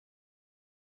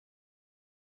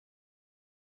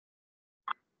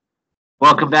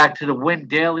Welcome back to the Win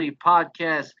Daily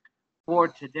podcast for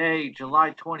today,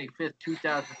 July 25th,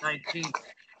 2019,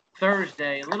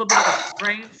 Thursday. A little bit of a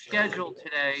strange schedule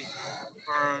today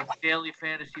for daily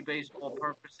fantasy baseball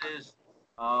purposes.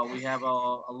 We have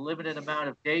a limited amount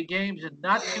of day games and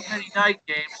not too many night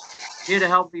games. Here to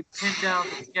help me pin down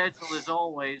the schedule as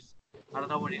always. I don't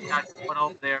know what he's got going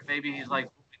over there. Maybe he's like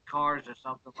moving cars or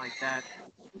something like that.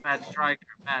 Matt Stryker.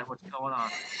 Matt, what's going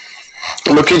on?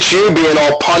 Look at you being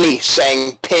all punny,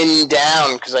 saying "pin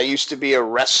down" because I used to be a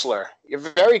wrestler. You're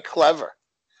very clever.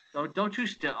 Don't you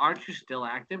still aren't you still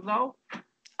active though?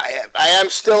 I am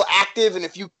still active, and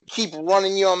if you keep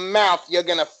running your mouth, you're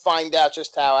gonna find out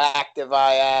just how active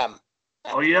I am.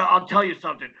 Oh yeah, I'll tell you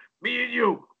something. Me and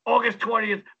you, August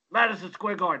 20th, Madison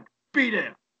Square Garden. Be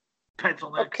there.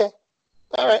 Pencil neck. Okay,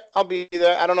 all right, I'll be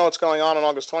there. I don't know what's going on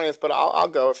August 20th, but I'll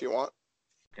go if you want.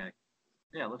 Okay.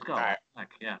 Yeah, let's go. All right. Heck,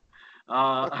 yeah.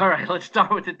 All right, let's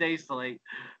start with the day slate.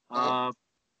 Uh,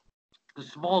 the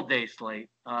small day slate.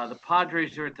 The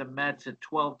Padres are at the Mets at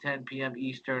 12:10 p.m.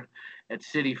 Eastern at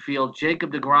Citi Field.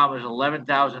 Jacob DeGrom is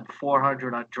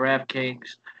 11,400 on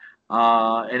DraftKings,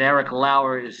 and Eric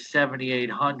Lauer is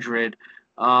 7,800.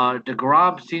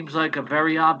 DeGrom seems like a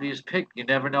very obvious pick. You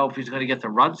never know if he's going to get the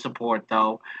run support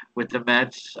though with the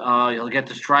Mets. He'll get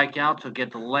the strikeouts. He'll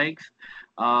get the length.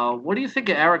 What do you think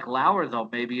of Eric Lauer though?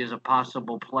 Maybe as a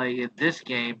possible play in this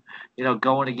game.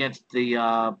 Going against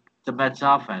the Mets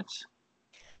offense.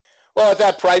 Well, at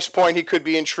that price point, he could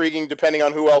be intriguing depending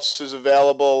on who else is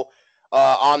available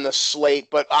on the slate.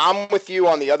 But I'm with you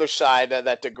on the other side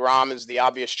that DeGrom is the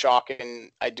obvious chalk,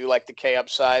 and I do like the K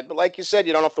upside. But like you said,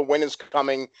 you don't know if the win is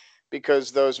coming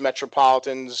because those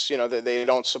Metropolitans, they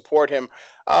don't support him.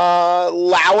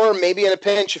 Lauer, maybe in a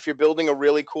pinch if you're building a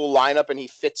really cool lineup and he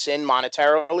fits in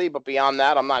monetarily. But beyond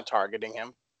that, I'm not targeting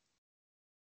him.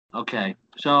 Okay,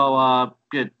 so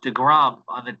good. DeGrom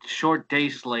on the short day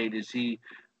slate, is he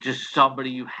just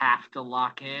somebody you have to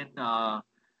lock in? Max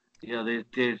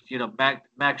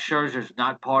Scherzer's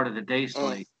not part of the day Mm.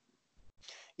 slate.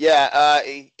 Yeah,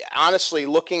 honestly,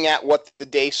 looking at what the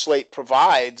day slate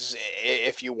provides,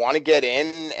 if you want to get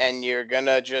in and you're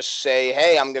gonna just say,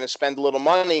 "Hey, I'm gonna spend a little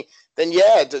money," then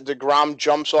yeah, Degrom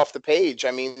jumps off the page.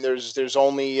 I mean, there's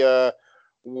only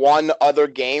one other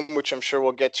game, which I'm sure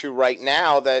we'll get to right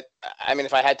now. That I mean,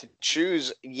 if I had to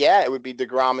choose, yeah, it would be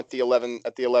Degrom at the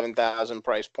 11,000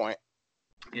 price point.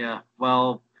 Yeah,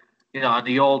 well, on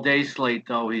the all day slate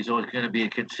though, he's always going to be a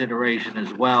consideration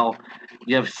as well.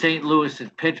 You have St. Louis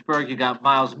and Pittsburgh. You got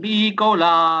Miles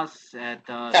Mikolas at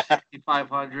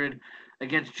 6,500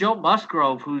 against Joe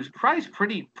Musgrove, who's priced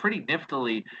pretty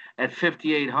niftily at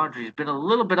 5,800. He's been a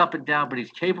little bit up and down, but he's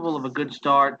capable of a good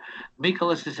start.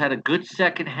 Mikolas has had a good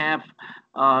second half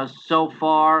so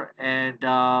far, and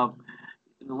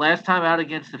last time out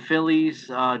against the Phillies,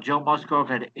 Joe Musgrove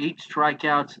had 8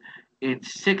 strikeouts in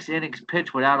 6 innings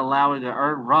pitched without allowing an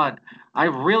earned run. I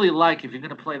really like, if you're going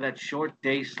to play that short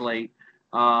day slate,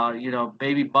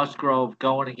 maybe Musgrove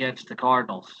going against the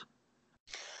Cardinals.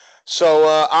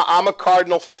 So I'm a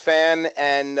Cardinal fan,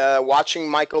 and watching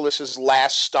Michaelis's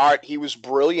last start, he was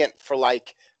brilliant for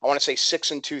like I want to say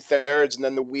 6 2/3, and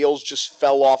then the wheels just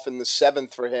fell off in the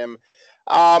seventh for him.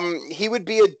 He would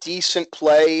be a decent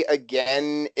play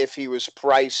again if he was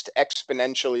priced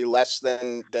exponentially less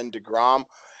than Degrom.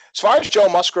 As far as Joe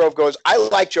Musgrove goes, I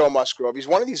like Joe Musgrove. He's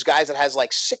one of these guys that has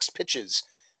like 6 pitches,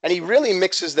 and he really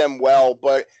mixes them well.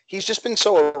 But he's just been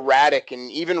so erratic, and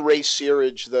even Ray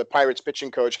Searage, the Pirates pitching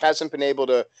coach, hasn't been able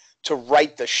to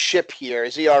right the ship here.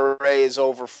 His ERA is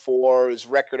over 4. His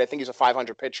record, I think he's a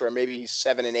 500 pitcher, or maybe he's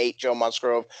 7-8. Joe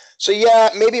Musgrove. So yeah,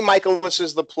 maybe Michaelis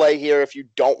is the play here if you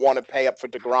don't want to pay up for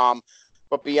Degrom.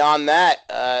 But beyond that,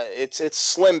 it's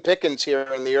slim pickings here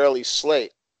in the early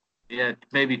slate. Yeah,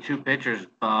 maybe two pitchers. You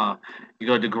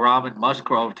go DeGrom and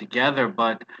Musgrove together,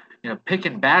 but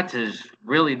picking bats is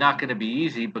really not going to be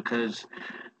easy because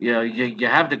you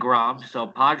have DeGrom, so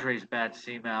Padres bats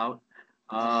seem out.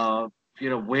 Uh,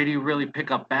 where do you really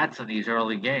pick up bats in these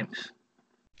early games?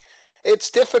 It's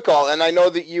difficult, and I know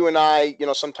that you and I,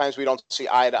 sometimes we don't see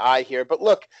eye to eye here. But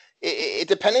look,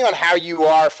 depending on how you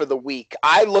are for the week,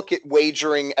 I look at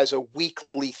wagering as a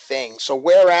weekly thing. So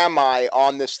where am I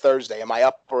on this Thursday? Am I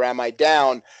up or am I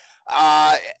down?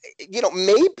 Uh,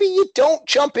 maybe you don't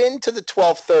jump into the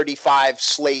 12:35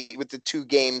 slate with the two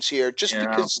games here just Yeah,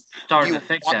 because starting you to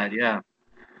think want. that. Yeah,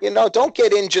 Don't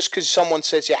get in just because someone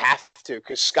says you have to,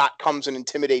 because Scott comes and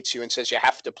intimidates you and says you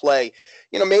have to play.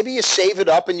 Maybe you save it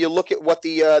up and you look at what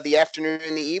the afternoon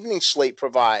and the evening slate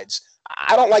provides.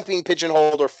 I don't like being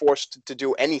pigeonholed or forced to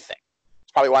do anything.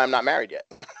 It's probably why I'm not married yet.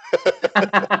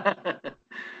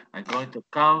 I'm going to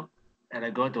count and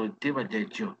I'm going to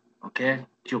intimidate you. Okay,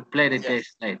 you play the day Yes.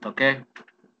 slate. Okay,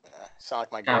 Sound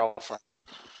like my Ca- girlfriend.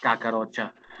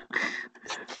 Cacarocha.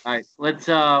 All right, let's.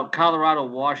 Colorado,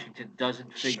 Washington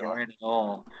doesn't figure Sure. in at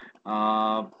all.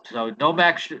 So no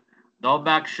Max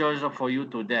Scherzer for you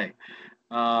today.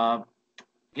 Uh,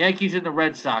 Yankees and the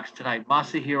Red Sox tonight.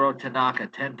 Masahiro Tanaka,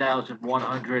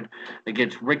 10,100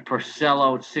 against Rick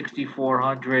Porcello,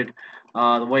 6,400.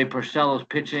 The way Porcello's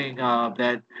pitching,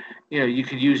 that you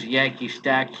could use a Yankee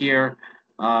stack here.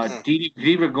 Mhm.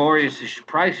 Didi Gregorius'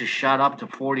 price is shot up to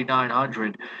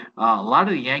 4,900. A lot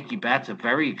of the Yankee bats are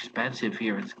very expensive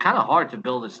here. It's kind of hard to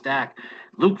build a stack.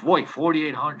 Luke Voigt,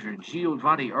 4,800.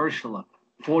 Giovanni Urshela,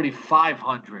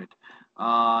 4,500.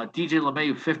 DJ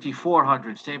LeMayu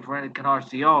 5,400. Same for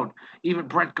Encarnacion. Even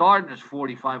Brent Gardner's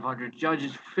 4,500. Judge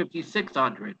is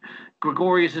 5,600.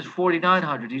 Gregorius is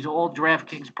 4,900. These are all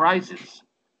DraftKings prices.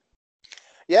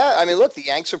 Yeah, I mean, look, the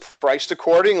Yanks are priced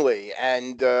accordingly,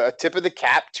 and a tip of the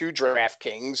cap to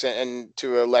DraftKings and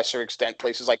to a lesser extent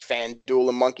places like FanDuel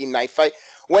and Monkey Knife Fight.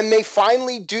 When they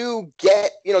finally do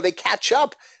get, they catch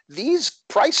up. These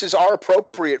prices are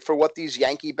appropriate for what these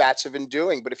Yankee bats have been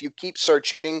doing. But if you keep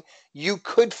searching, you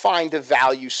could find a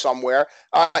value somewhere.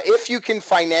 If you can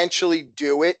financially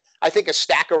do it, I think a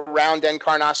stack around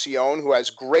Encarnacion, who has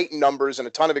great numbers and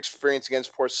a ton of experience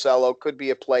against Porcello, could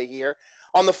be a play here.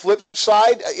 On the flip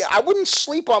side, I wouldn't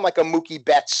sleep on like a Mookie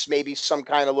Betts, maybe some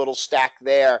kind of little stack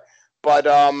there. But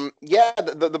yeah,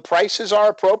 the prices are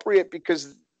appropriate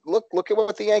because look at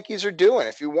what the Yankees are doing.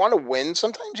 If you want to win,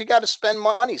 sometimes you got to spend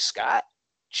money, Scott.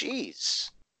 Jeez.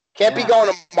 Can't be Yeah,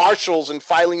 going to Marshalls and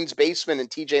Filene's Basement and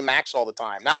TJ Maxx all the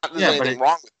time. Not that there's yeah, but anything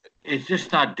wrong with it. it's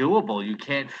just not doable. You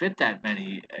can't fit that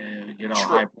many, True.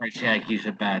 high price Yankees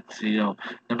at bats. No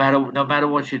matter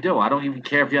what you do. I don't even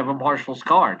care if you have a Marshall's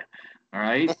card. All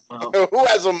right. Well, Who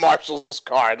has a Marshalls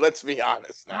card? Let's be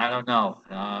honest now. I don't know.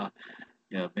 I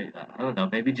don't know.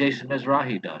 Maybe Jason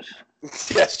Mizrahi does.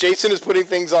 Yes, Jason is putting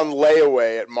things on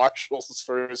layaway at Marshalls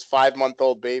for his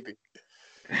 5-month-old baby.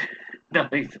 No,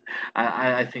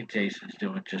 I think Jason's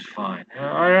doing just fine.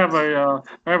 I have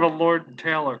a Lord and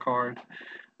Taylor card.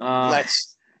 Uh,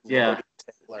 Nice. yeah.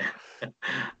 Lord Taylor.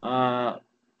 Uh,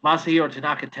 Masahiro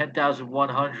Tanaka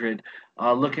 10,100,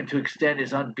 looking to extend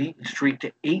his unbeaten streak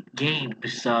to 8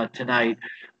 games tonight.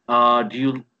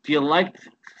 Do you like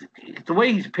the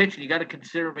way he's pitching? You got to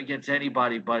consider him against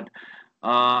anybody, but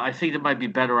I think there might be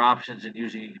better options than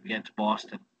using him against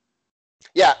Boston.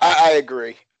 Yeah, I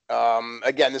agree.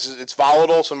 Again, it's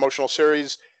volatile, it's an emotional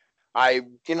series. I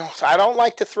don't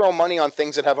like to throw money on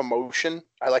things that have emotion.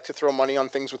 I like to throw money on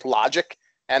things with logic,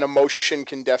 and emotion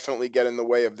can definitely get in the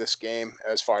way of this game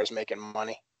as far as making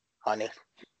money, honey.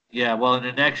 Yeah, well, in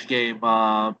the next game,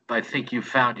 I think you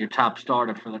found your top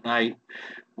starter for the night.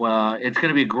 Well, it's going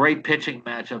to be a great pitching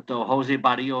matchup, though. Jose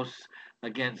Barrios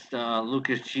against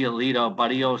Lucas Giolito.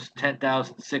 Barrios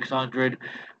 10,600,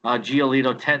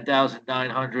 Giolito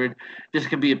 10,900. This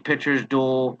can be a pitcher's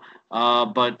duel,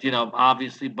 but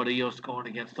obviously Barrios going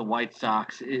against the White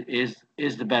Sox is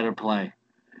the better play.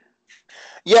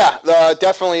 Yeah,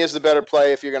 definitely is the better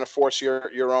play if you're going to force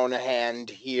your own hand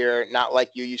here, not like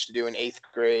you used to do in eighth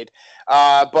grade.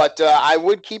 But I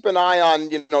would keep an eye on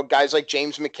guys like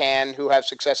James McCann who have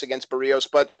success against Barrios.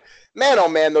 But man, oh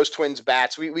man, those Twins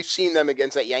bats, we've seen them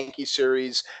against that Yankee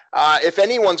series. If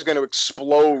anyone's going to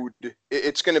explode,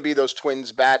 it's going to be those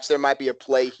Twins bats. There might be a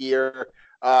play here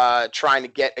trying to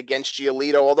get against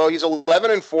Giolito, although he's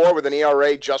 11-4 with an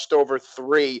ERA just over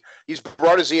 3. He's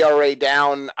brought his ERA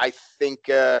down. I think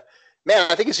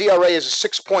his ERA is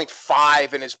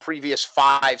 6.5 in his previous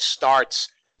 5 starts.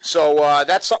 So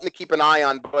that's something to keep an eye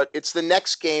on. But it's the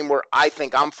next game where I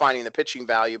think I'm finding the pitching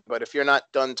value. But if you're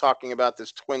not done talking about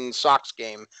this Twin Sox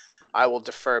game, I will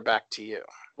defer back to you.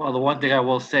 Well, the one thing I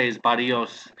will say is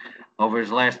Barrios, over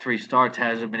his last 3 starts,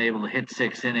 hasn't been able to hit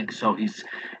 6 innings, so he's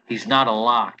not a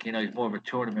lock. He's more of a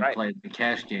tournament Right. play than a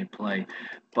cash game play.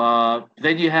 But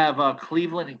then you have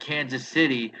Cleveland and Kansas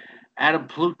City. Adam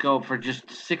Plutko for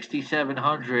just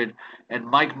 6,700, and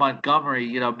Mike Montgomery.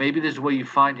 Maybe this is where you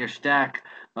find your stack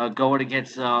going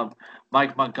against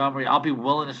Mike Montgomery. I'll be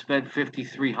willing to spend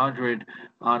 5,300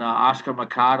 on Oscar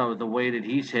Mercado the way that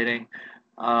he's hitting.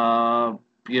 Uh,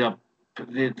 you know,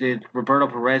 did Roberto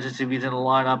Perez if he's in the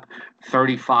lineup,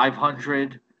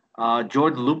 3,500.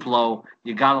 Jordan Luplo,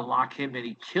 you got to lock him in.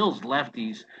 He kills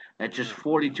lefties at just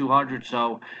 4,200.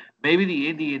 So maybe the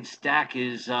Indian stack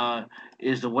is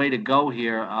the way to go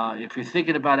here. If you're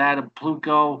thinking about Adam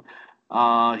Plutko,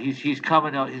 he's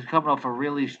coming off a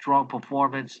really strong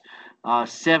performance.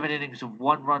 7 innings of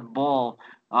 1-run ball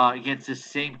against this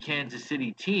same Kansas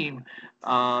City team.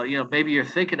 Maybe you're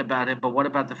thinking about him, but what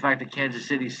about the fact that Kansas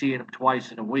City's seeing him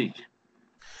twice in a week?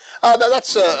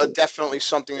 That's definitely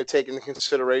something to take into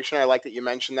consideration. I like that you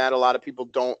mentioned that. A lot of people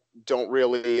don't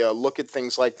really look at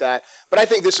things like that, but I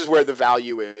think this is where the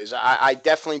value is. I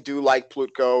definitely do like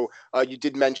Plutko. You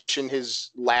did mention his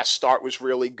last start was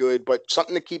really good, but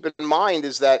something to keep in mind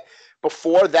is that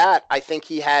before that, I think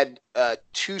he had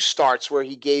two starts where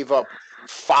he gave up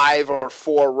 5 or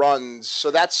 4 runs. So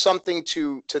that's something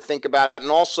to think about, and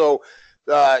also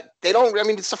they don't. I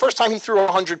mean, it's the first time he threw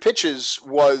 100 pitches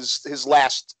was his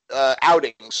last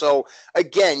outing. So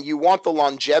again, you want the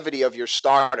longevity of your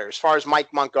starter. As far as Mike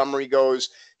Montgomery goes,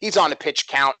 he's on a pitch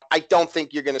count. I don't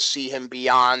think you're going to see him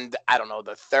beyond, I don't know,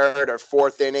 the third or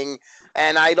fourth inning.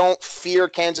 And I don't fear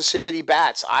Kansas City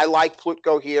bats. I like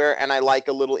Plutko here, and I like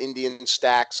a little Indian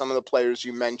stack. Some of the players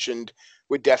you mentioned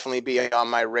would definitely be on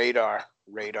my radar.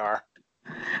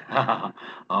 Oh,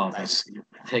 Nice. you're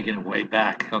taking it way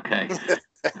back. Okay.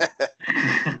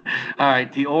 All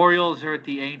right. The Orioles are at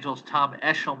the Angels. Tom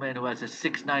Eshelman, who has a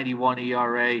 6.91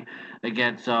 ERA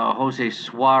against Jose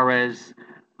Suarez.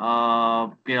 He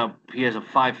has a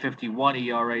 5.51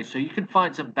 ERA. So you can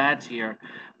find some bats here.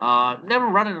 Never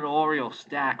running an Oriole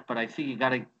stack, but I think you got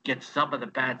to get some of the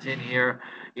bats in here.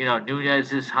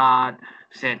 Nunez is hot.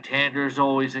 Santander's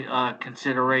always a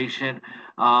consideration.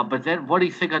 But then what do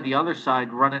you think on the other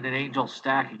side, running an Angel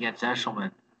stack against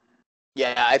Eshelman?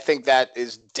 Yeah, I think that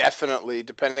is definitely,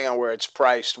 depending on where it's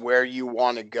priced, where you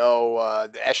want to go.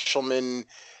 The Eshelman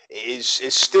is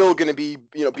still going to be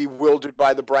bewildered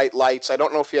by the bright lights. I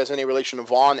don't know if he has any relation to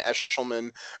Vaughn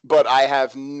Eshelman, but I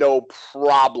have no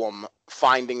problem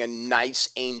finding a nice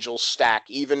Angel stack,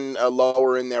 even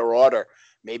lower in their order.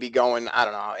 Maybe going, I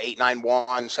don't know,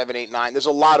 8-9-1, 7-8-9. There's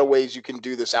a lot of ways you can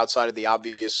do this outside of the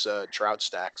obvious Trout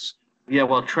stacks. Yeah,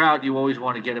 well, Trout, you always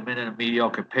want to get him in a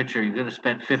mediocre pitcher. You're going to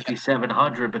spend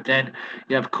 5,700, but then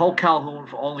you have Cole Calhoun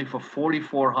only for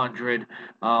 4,400.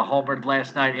 Homered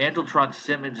last night. Andrelton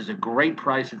Simmons is a great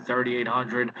price at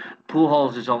 3,800.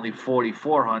 Pujols is only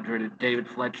 4,400, and David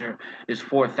Fletcher is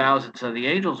 4,000. So the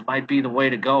Angels might be the way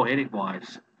to go hitting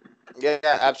wise. Yeah,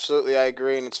 absolutely. I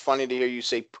agree. And it's funny to hear you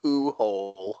say poo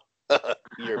hole.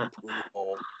 Your poo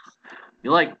hole.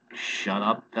 You like shut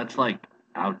up? That's like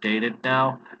outdated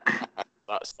now.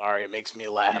 Sorry, it makes me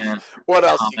laugh. Yeah, What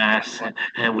else?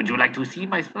 dumbass. Would you like to see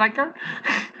my striker?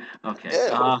 Okay.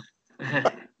 Ew.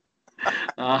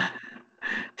 Uh,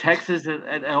 Texas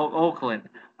and Oakland.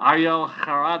 Ariel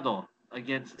Gerardo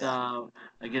against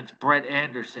Brett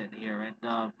Anderson here,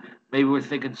 and maybe we're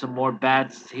thinking some more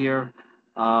bats here.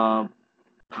 Uh,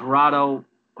 Gerardo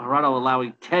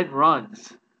allowing 10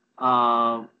 runs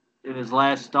in his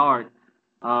last start.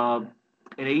 Uh,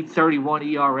 an 8.31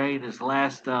 ERA in his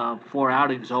last 4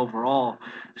 outings overall.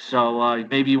 So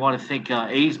maybe you want to think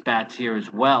A's bats here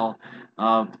as well.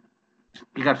 Uh,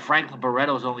 you got Franklin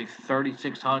Barreto's only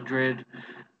 3,600.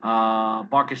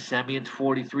 Marcus Semien's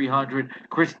 4,300.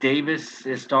 Chris Davis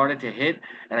is starting to hit,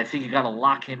 and I think you got to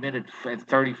lock him in at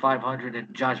 3,500.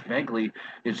 And Josh Begley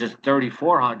is just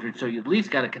 3,400. So you at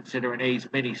least got to consider an A's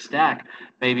mini stack,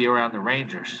 maybe around the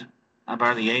Rangers,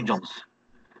 around the Angels.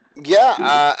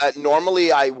 Yeah, normally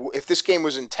if this game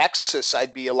was in Texas,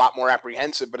 I'd be a lot more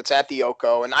apprehensive, but it's at the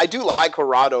Oko, and I do like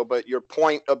Corrado. But your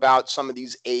point about some of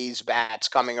these A's bats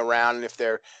coming around, and if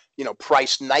they're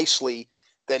priced nicely,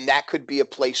 then that could be a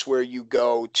place where you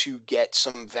go to get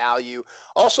some value.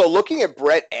 Also, looking at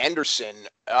Brett Anderson,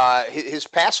 his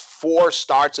past 4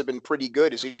 starts have been pretty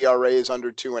good. His ERA is under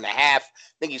 2.5. I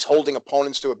think he's holding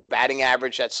opponents to a batting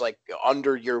average that's like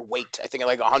under your weight. I think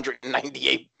like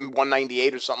 198,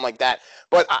 198 or something like that.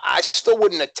 But I still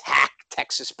wouldn't attack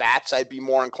Texas bats. I'd be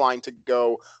more inclined to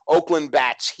go Oakland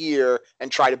bats here and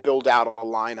try to build out a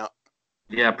lineup.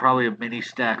 Yeah, probably a mini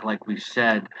stack, like we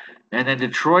said. And then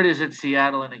Detroit is at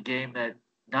Seattle in a game that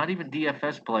not even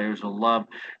DFS players will love.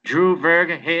 Drew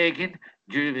Verhagen,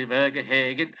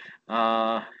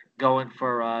 going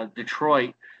for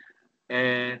Detroit,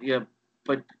 and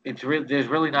but there's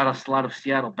really not a lot of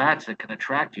Seattle bats that can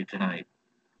attract you tonight.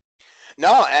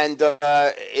 No, and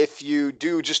if you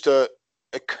do just a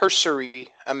cursory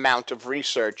amount of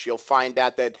research, you'll find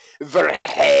out that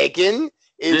Verhagen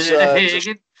is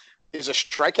Verhagen. is a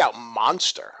strikeout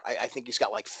monster. I think he's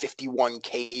got like 51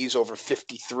 Ks over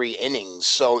 53 innings.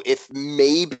 So if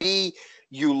maybe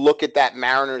you look at that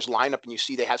Mariners lineup and you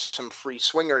see they have some free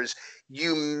swingers,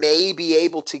 you may be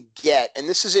able to get, and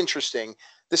this is interesting,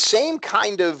 the same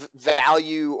kind of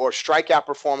value or strikeout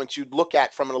performance you'd look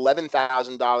at from an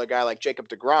 $11,000 guy like Jacob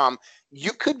deGrom.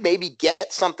 You could maybe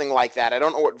get something like that. I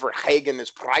don't know what Verhagen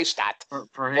is priced at.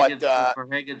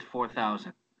 Verhagen's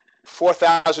 4,000.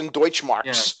 4,000 Yeah,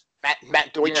 Deutschmarks. Matt yeah,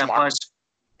 Deutschmarks.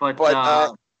 but But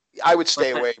I would but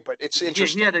stay away. But it's he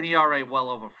interesting. had an ERA well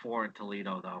over 4 in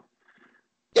Toledo, though.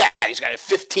 Yeah, he's got a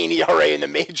 15 ERA in the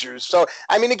majors. So,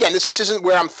 I mean, again, this isn't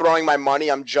where I'm throwing my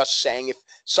money. I'm just saying if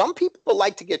some people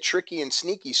like to get tricky and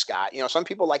sneaky, Scott, some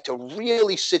people like to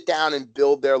really sit down and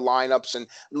build their lineups and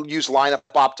use lineup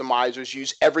optimizers,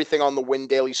 use everything on the Win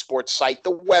Daily Sports site,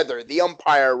 the weather, the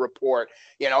umpire report.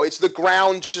 It's the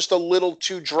ground just a little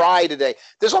too dry today.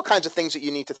 There's all kinds of things that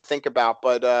you need to think about.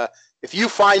 But if you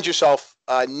find yourself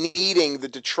needing the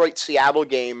Detroit-Seattle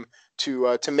game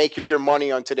to make your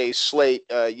money on today's slate,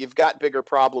 you've got bigger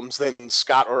problems than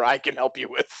Scott or I can help you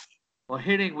with. Well,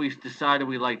 hitting, we decided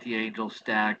we like the Angels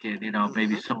stack and,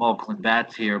 maybe some Oakland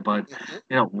bats here. But,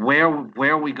 where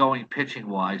are we going pitching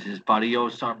wise? Is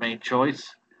Barrios our main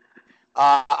choice?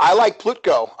 I like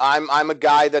Plutko. I'm a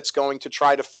guy that's going to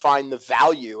try to find the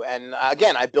value. And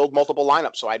again, I build multiple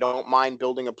lineups, so I don't mind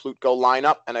building a Plutko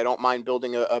lineup, and I don't mind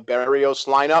building a Barrios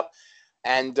lineup.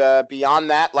 And beyond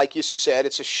that, like you said,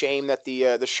 it's a shame that the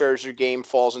Scherzer game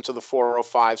falls into the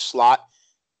 405 slot.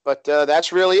 But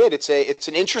that's really it. It's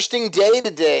an interesting day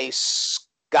today,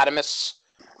 Scottimus.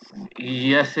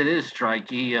 Yes, it is,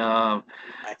 Strikey.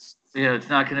 Nice. It's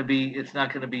not going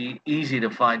to be easy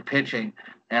to find pitching.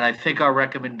 And I think our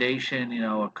recommendation,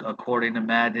 according to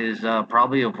Matt, is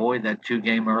probably avoid that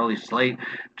 2-game early slate.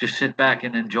 Just sit back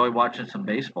and enjoy watching some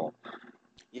baseball.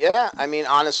 Yeah, I mean,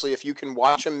 honestly, if you can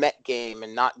watch a Met game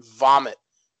and not vomit,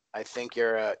 I think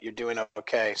you're doing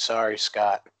okay. Sorry,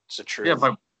 Scott. It's the truth. Yeah,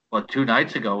 but 2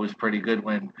 nights ago was pretty good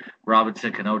when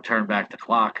Robinson Cano turned back the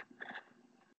clock.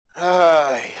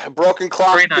 A broken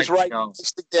clock is right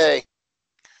today.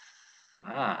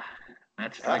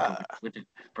 That's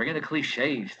bringing the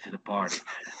cliches to the party.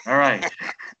 All right.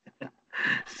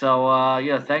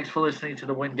 So, thanks for listening to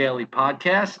the Win Daily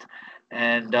podcast.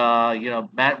 And,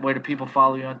 Matt, where do people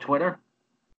follow you on Twitter?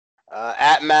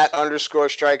 At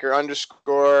Matt_Striker_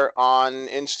 on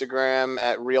Instagram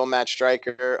at Real Matt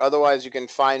Striker. Otherwise, you can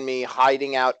find me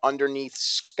hiding out underneath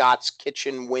Scott's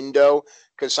kitchen window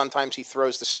because sometimes he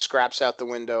throws the scraps out the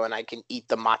window and I can eat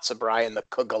the matzo brie and the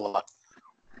kugala.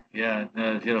 Yeah,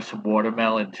 some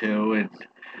watermelon too, and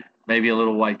maybe a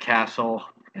little White Castle.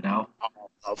 Oh,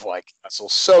 I love White Castle,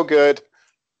 so good.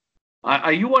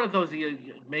 Are you one of those?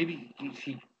 Maybe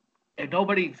and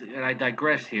nobody. And I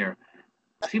digress here.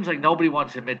 It seems like nobody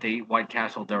wants to admit they eat White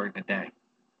Castle during the day.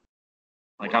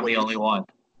 Like I'm the only one.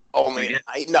 Only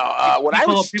no.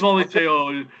 People always say,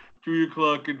 "Oh,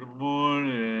 3:00 in the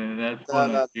morning." That's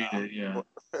when I eat it. Yeah.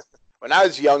 When I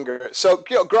was younger, so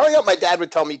growing up, my dad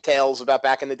would tell me tales about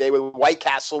back in the day when White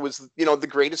Castle was, the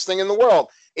greatest thing in the world.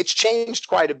 It's changed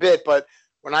quite a bit, but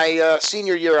when I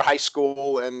senior year of high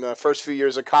school and first few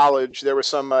years of college, there were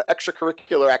some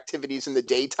extracurricular activities in the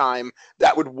daytime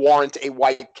that would warrant a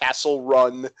White Castle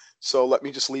run. So let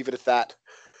me just leave it at that.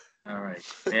 All right,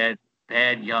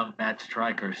 bad young Matt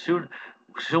Striker. Soon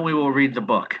we will read the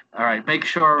book. All right, make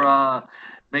sure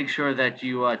that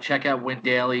you check out Win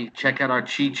Daily. Check out our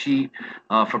cheat sheet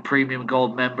for premium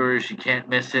gold members. You can't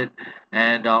miss it.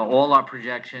 And all our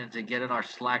projections, and get in our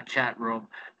Slack chat room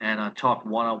and talk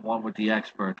one-on-one with the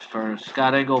experts. For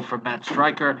Scott Engel, for Matt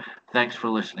Striker, thanks for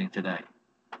listening today.